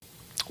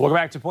Welcome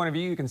back to Point of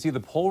View. You can see the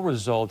poll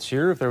results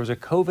here. If there was a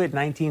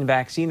COVID-19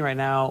 vaccine right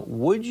now,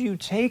 would you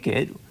take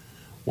it?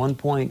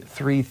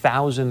 1.3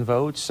 thousand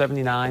votes,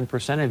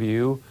 79% of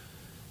you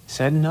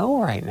said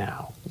no right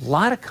now. A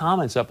lot of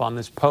comments up on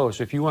this post.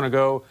 If you want to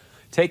go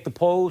take the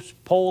poll,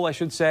 I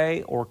should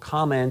say, or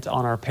comment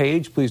on our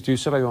page, please do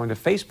so by going to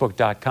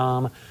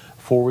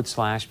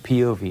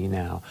facebook.com/POV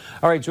now.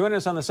 All right, join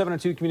us on the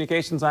 702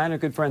 Communications line, our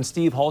good friend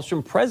Steve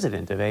Holstrom,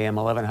 president of AM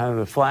 1100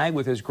 The Flag,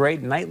 with his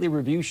great nightly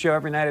review show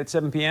every night at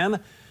 7 p.m.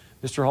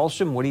 Mr.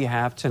 Holstrom, what do you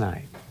have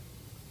tonight?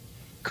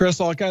 Chris,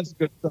 all kinds of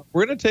good stuff.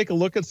 We're going to take a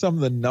look at some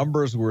of the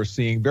numbers we're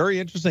seeing. Very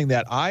interesting,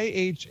 that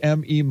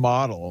IHME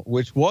model,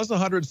 which was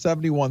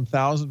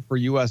 171,000 for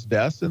U.S.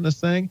 deaths in this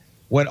thing,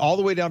 went all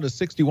the way down to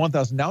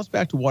 61,000. Now it's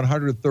back to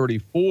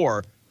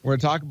 134. We're going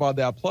to talk about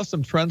that, plus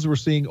some trends we're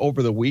seeing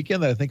over the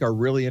weekend that I think are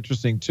really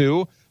interesting,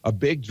 too. A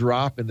big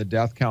drop in the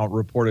death count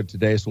reported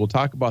today, so we'll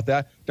talk about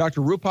that.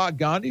 Dr. Rupat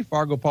Gandhi,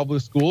 Fargo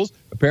Public Schools.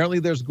 Apparently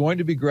there's going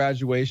to be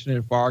graduation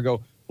in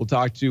Fargo. We'll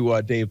talk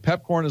to Dave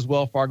Pepcorn as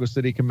well, Fargo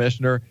City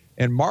Commissioner,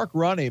 and Mark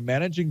Runne,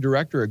 Managing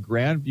Director at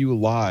Grandview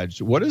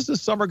Lodge. What is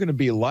this summer going to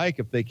be like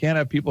if they can't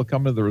have people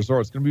come to the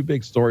resort? It's going to be a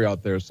big story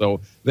out there.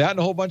 So that and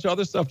a whole bunch of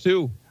other stuff,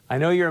 too. I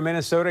know you're a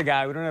Minnesota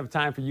guy. We don't have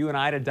time for you and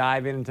I to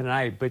dive in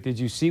tonight, but did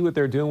you see what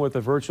they're doing with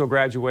the virtual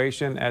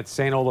graduation at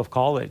St. Olaf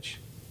College?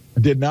 I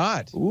did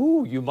not.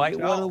 Ooh, you might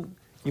want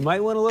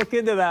to look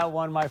into that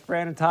one, my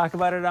friend, and talk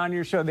about it on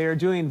your show. They are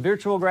doing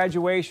virtual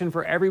graduation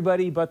for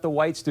everybody but the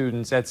white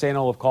students at St.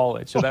 Olaf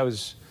College. So that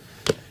was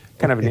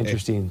kind of an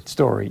interesting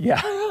story. Yeah.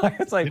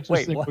 It's like,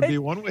 wait, what? Would be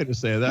one way to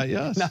say that,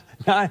 yes.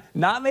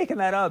 Not making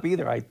that up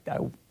either. I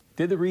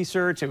did the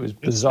research. It was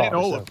bizarre. St.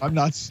 Olaf. So. I'm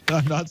not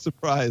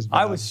surprised.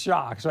 I was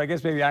shocked. So I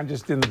guess maybe I'm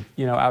just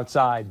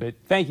outside. But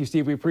thank you,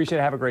 Steve. We appreciate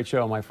it. Have a great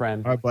show, my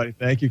friend. All right, buddy.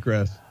 Thank you,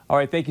 Chris. All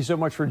right, thank you so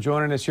much for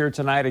joining us here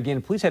tonight.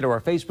 Again, please head to our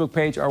Facebook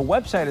page, our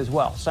website as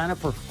well. Sign up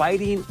for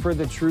Fighting for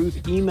the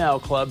Truth email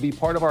club. Be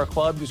part of our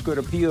club. Just go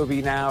to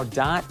povnow.tv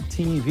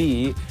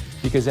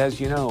because,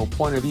 as you know,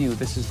 Point of View,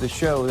 this is the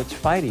show that's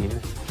fighting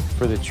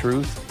for the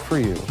truth for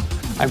you.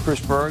 I'm Chris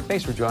Berg.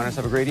 Thanks for joining us.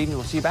 Have a great evening.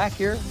 We'll see you back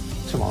here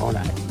tomorrow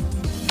night.